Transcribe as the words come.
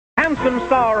handsome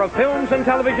star of films and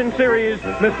television series,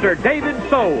 Mr. David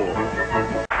Soul.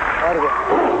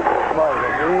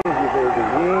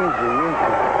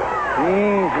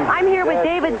 I'm here with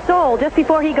David Soul just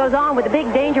before he goes on with the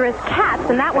big dangerous cats,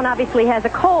 and that one obviously has a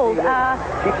cold.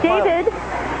 David,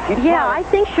 yeah, I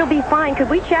think she'll be fine. Could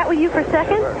we chat with you for a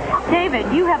second?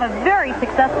 David, you have a very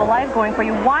successful life going for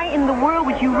you. Why in the world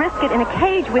would you risk it in a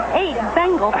cage with 8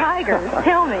 Bengal tigers?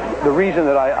 Tell me. The reason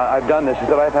that I've done this is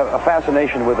that I have a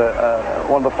fascination with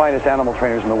one of the finest animal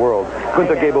trainers in the world,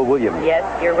 Gunther Gable Williams. Yes,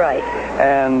 you're right.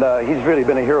 And he's really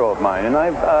been a hero of mine. And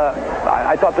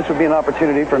I thought this would be an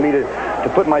opportunity for me to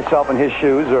put myself in his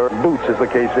shoes, or boots as the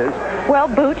case is. Well,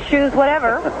 boots, shoes,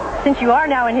 whatever. Since you are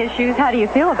now in his shoes, how do you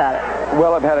feel about it?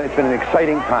 Well, it's been an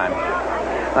exciting time.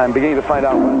 I'm beginning to find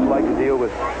out what it's like to deal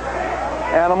with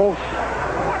animals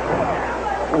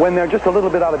when they're just a little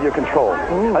bit out of your control.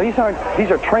 Now, these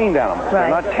are trained animals. Right.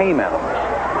 They're not tame animals.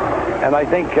 And I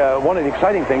think one of the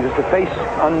exciting things is to face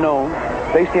the unknown,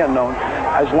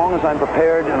 as long as I'm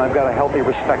prepared and I've got a healthy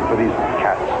respect for these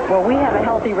cats. Well, we have a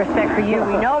healthy respect for you.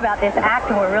 We know about this act,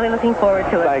 and we're really looking forward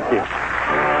to it. Thank you.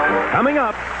 Coming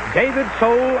up, David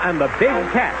Soul and the Big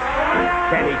Cats.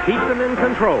 Can he keep them in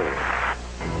control?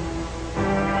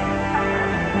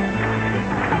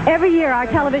 Every year, our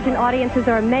television audiences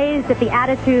are amazed at the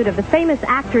attitude of the famous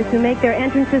actors who make their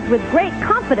entrances with great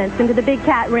confidence into the big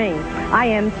cat ring. I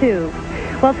am, too.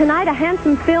 Well, tonight, a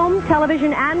handsome film,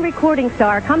 television, and recording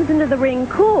star comes into the ring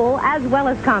cool as well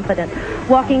as confident,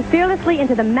 walking fearlessly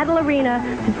into the metal arena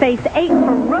to face 8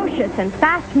 ferocious and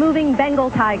fast-moving Bengal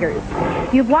tigers.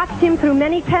 You've watched him through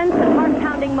many tense and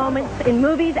heart-pounding moments in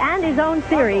movies and his own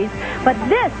series, but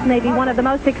this may be one of the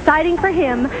most exciting for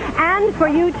him and for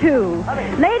you, too.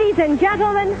 Ladies and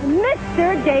gentlemen,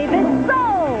 Mr. David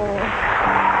Soul.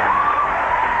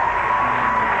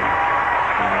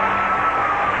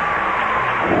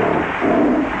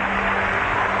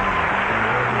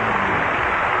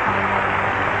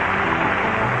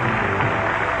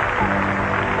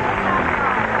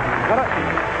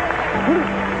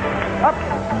 Up,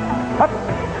 up,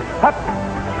 up.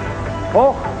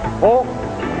 Oh, oh,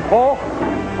 oh,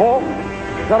 oh.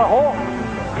 Got a hole.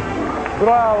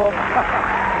 Bravo.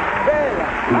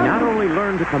 He not only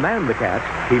learned to command the cats,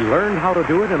 he learned how to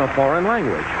do it in a foreign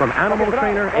language from animal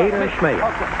trainer Ada Schmeyer.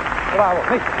 Bravo.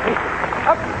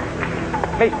 Up.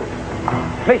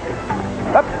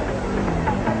 Up.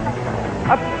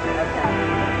 Up.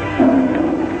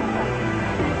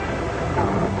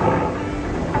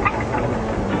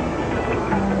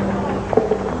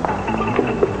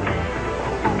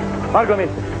 Margo,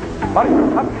 mister. Margo,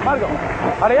 up, Margo.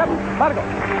 Hurry up, Margo.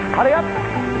 Hurry up.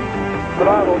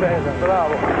 Bravo, Beza,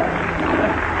 bravo.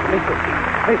 Mister,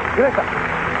 Greta.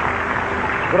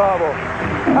 Bravo.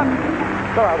 Up.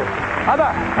 Bravo. Ada,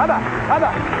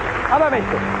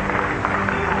 mister.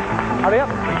 Hurry up.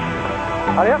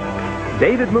 Hurry up.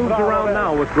 David moves around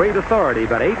now with great authority,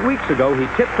 but 8 weeks ago he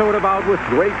tiptoed about with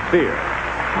great fear.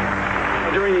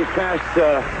 During these past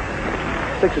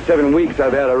 6 or 7 weeks,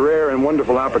 I've had a rare and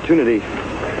wonderful opportunity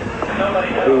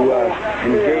to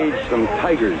engage some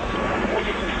tigers.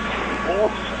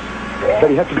 But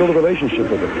you have to build a relationship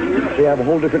with them. They have a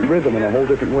whole different rhythm and a whole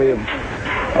different way of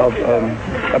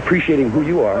appreciating who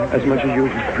you are as much as you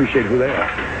appreciate who they are.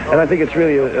 And I think it's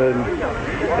really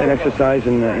an exercise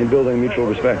in building mutual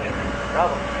respect.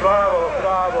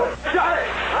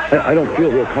 I don't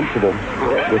feel real comfortable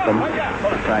with them,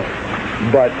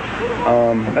 but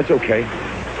that's okay.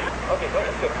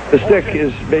 The stick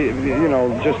is,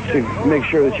 just to make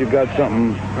sure that you've got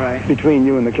something between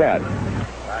you and the cat.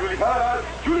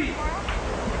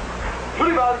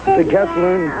 The cats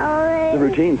learn the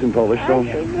routines in Polish, so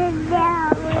it's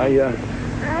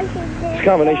a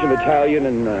combination of Italian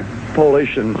and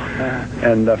Polish and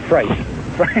fright.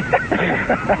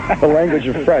 The language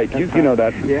of fright. You know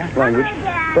that language.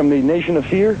 From the nation of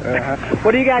fear.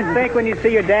 What do you guys think when you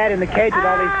see your dad in the cage with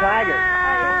all these tigers?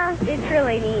 It's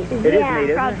really neat. It is neat,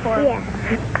 isn't it? Yeah.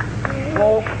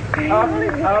 Pull, up,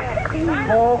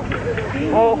 pull,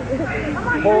 pull,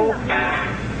 pull.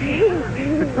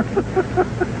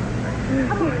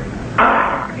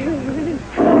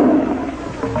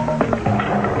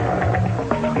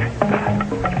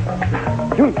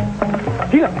 Juli,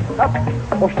 Tina, up.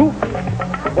 Of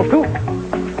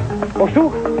toe.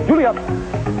 Julie, up.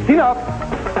 Tina, up.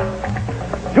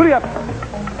 Julie, up.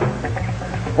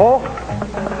 Hoog.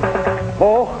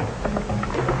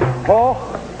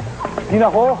 Tina,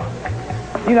 hoog.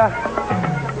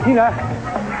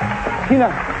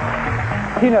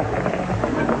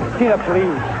 Tina,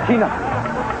 please. Tina.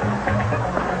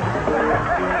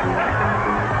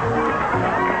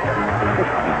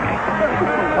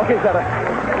 Okay, Zara.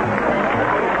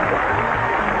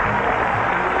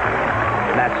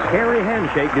 That scary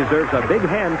handshake deserves a big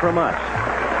hand from us.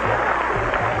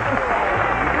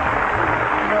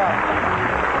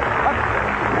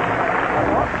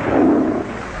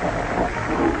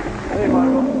 Hey,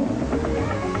 Marco.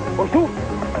 Or two.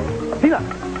 Tina.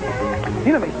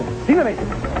 Tina Mason. Tina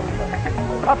Mason.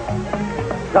 Up.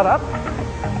 Zara, up.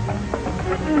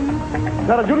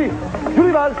 Zara, Julie.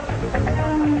 Julie Valls.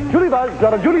 Julie Valls.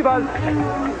 Zara, Julie Valls.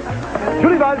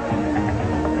 Julie Valls.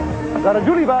 Zara,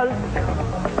 Julie Valls.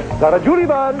 Zara, Julie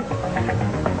Valls.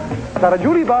 Zara,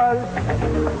 Julie Valls.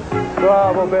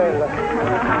 Bravo, bella.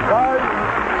 Valls.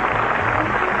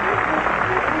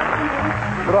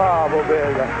 Bravo,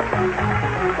 bella.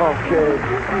 Ok.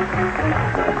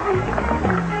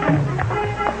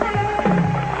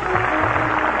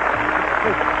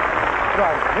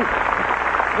 Bravo.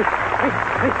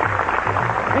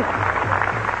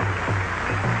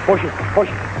 Push it, push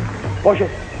it, push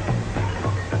it,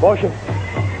 push it.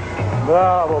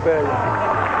 Bravo, bella.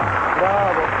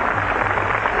 Bravo.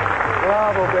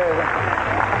 Bravo, bella.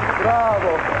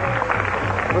 Bravo.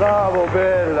 Bravo,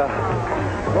 bella.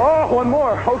 Oh, one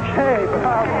more. Okay,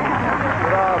 bravo.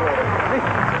 Bravo.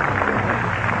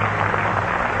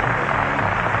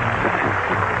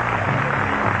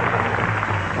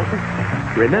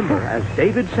 Remember, as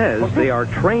David says, they are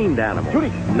trained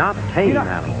animals, not tame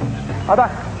animals. Ada.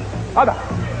 Ada.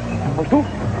 One, two.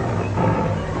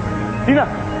 Tina.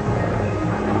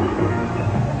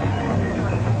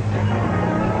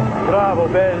 Bravo,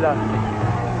 bella.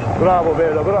 Bravo,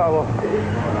 bella, bravo.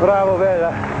 Bravo,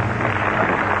 bella.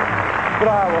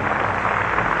 Bravo.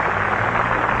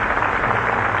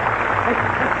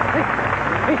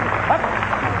 Up.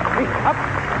 Up.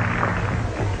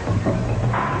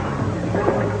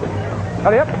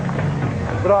 Hurry up.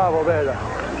 Bravo, bella.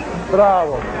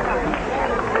 Bravo.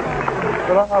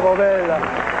 Bravo, bella.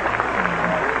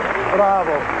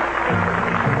 Bravo.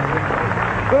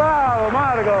 Bravo,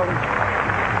 Marco.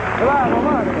 Bravo,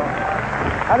 Marco.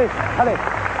 Ale, ale,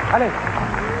 ale,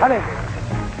 ale.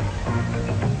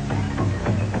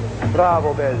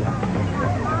 Bravo, bella.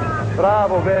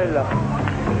 Bravo, bella.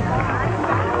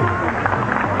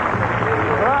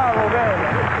 Bravo, bella.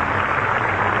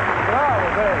 Bravo,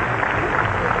 bella.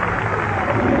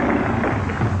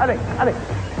 Ale, ale.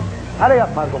 Ale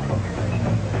up, Marco.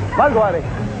 Marco, ale.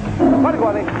 Marco,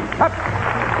 ale. Up.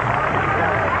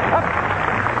 Up.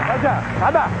 Aja,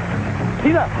 ada.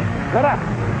 Tina, Zara.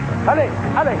 Ale,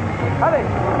 ale, ale,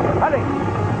 ale,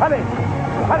 ale,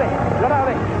 ale, Zara,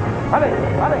 ale. Ale,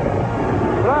 ale.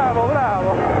 Bravo,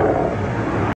 bravo.